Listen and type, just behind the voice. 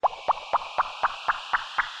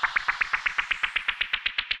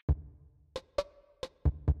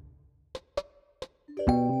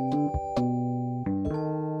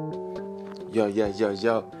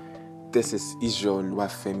Yo. This is Israel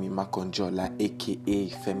Femi Makonjola, aka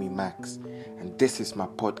Femi Max, and this is my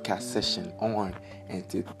podcast session on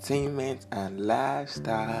entertainment and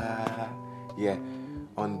lifestyle.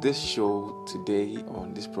 On this show today,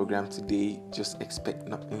 on this program today, just expect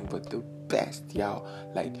nothing but the best, y'all.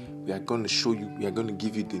 Like, we are going to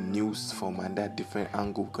give you the news from another different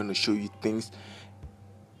angle. We're going to show you things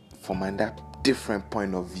from another different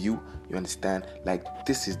point of view. You understand? Like,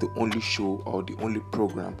 this is the only show or the only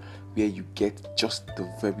program where you get just the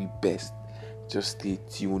very best. Just stay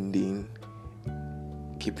tuned in,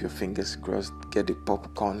 keep your fingers crossed, get the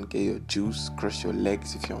popcorn, get your juice, cross your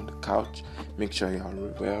legs if you're on the couch, make sure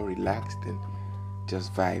you're well relaxed, and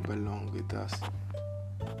just vibe along with us.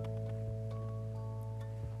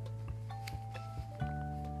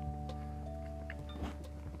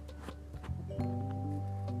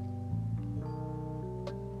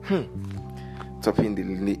 Topping the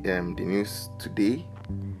news today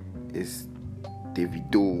is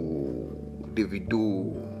Davido.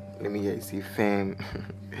 Let me hear you say fam.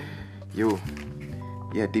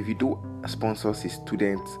 Davido sponsors his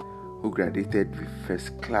students who graduated with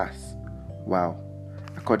first class. Wow.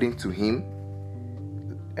 According to him,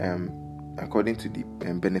 according to the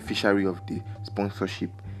beneficiary of the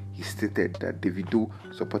sponsorship, he stated that Davido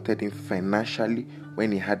supported him financially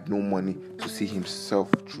when he had no money to see himself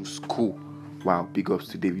through school. Wow, big ups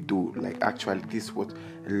to Davido. Like, actually, this is what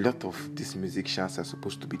a lot of these musicians are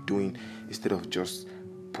supposed to be doing, instead of just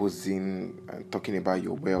posing and talking about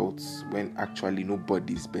your wealth when actually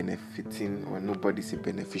nobody's benefiting or nobody's a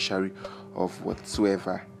beneficiary of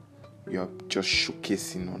whatsoever. You're just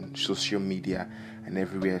showcasing on social media and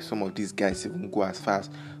everywhere. Some of these guys even go as far as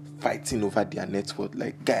fighting over their net worth.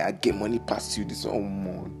 Like, guy, I get money past you. This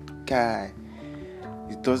guy.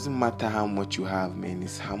 It doesn't matter how much you have, man.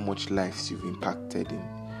 It's how much lives you've impacted in.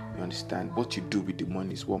 You understand? What you do with the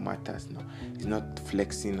money is what matters now. It's not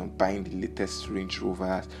flexing or buying the latest Range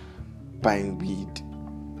Rovers, buying weed,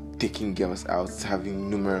 taking girls out, having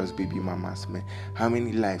numerous baby mamas, man. How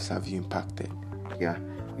many lives have you impacted? Yeah,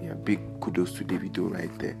 big kudos to Davido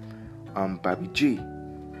right there. Bobby J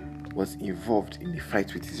was involved in a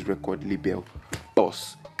fight with his record label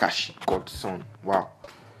boss, Kashi Godson. Wow.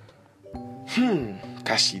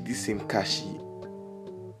 Kashi, this same Kashi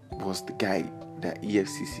was the guy that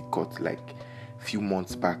EFCC caught like a few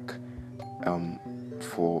months back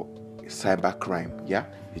for cybercrime. Yeah,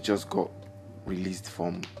 he just got released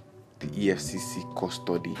from the EFCC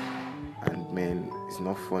custody, and man, it's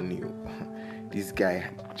not funny. This guy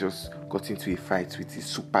just got into a fight with his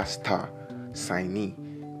superstar signee,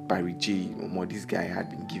 Barry J. This guy had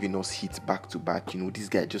been giving us hits back to back. This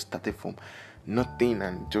guy just started from nothing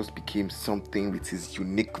and just became something with his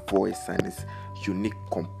unique voice and his unique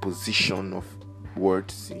composition of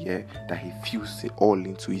words, that he fused it all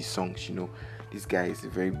into his songs. This guy is a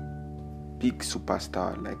very big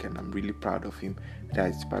superstar, and I'm really proud of him.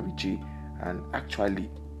 That is Barry J. And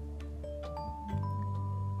actually,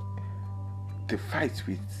 the fight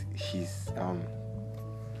with his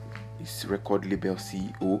record label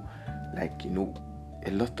CEO,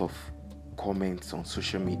 a lot of comments on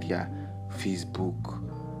social media, Facebook,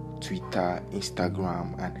 Twitter,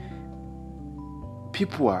 Instagram, and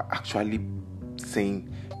people are actually saying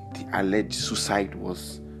the alleged suicide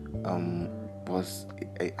was an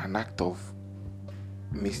act of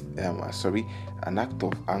an act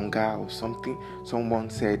of anger or something. Someone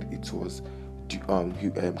said it was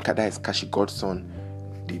that is Kashi Godson,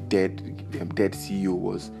 the dead CEO,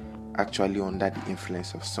 was actually under the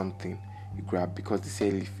influence of something he grabbed, because they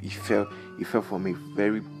said he fell from a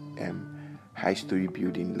very high story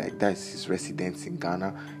building. Like, that's his residence in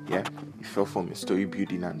Ghana. He fell from a story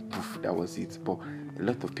building and poof, that was it. But a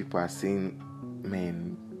lot of people are saying,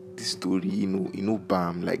 man, this story,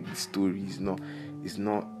 bam, like, the story is not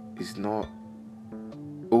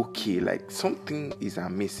okay. Like, something is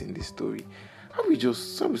amiss in this story. How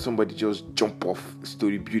will somebody just jump off a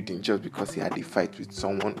story building just because he had a fight with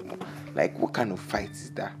someone? Like, what kind of fight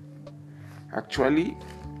is that? Actually,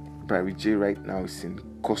 Barry J right now is in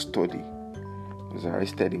custody. He was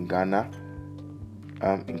arrested in Ghana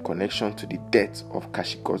in connection to the death of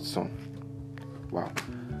Kashi Godson. Wow.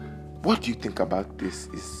 What do you think about this?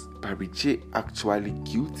 Is Barry J actually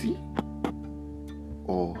guilty,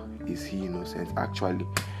 or is he innocent? Actually,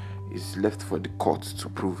 it's left for the court to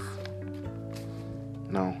prove.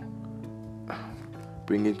 Now,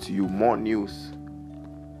 bringing to you more news.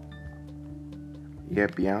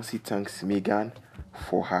 Beyonce thanks Megan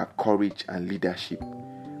for her courage and leadership.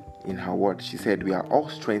 In her words, she said, "We are all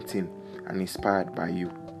strengthened and inspired by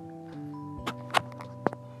you."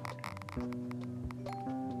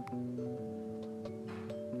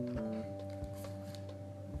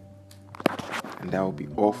 And that will be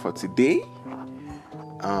all for today.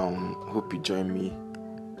 Hope you join me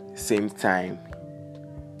same time,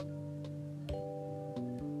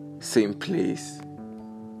 same place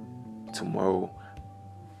tomorrow.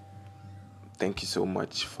 Thank you so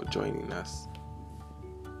much for joining us.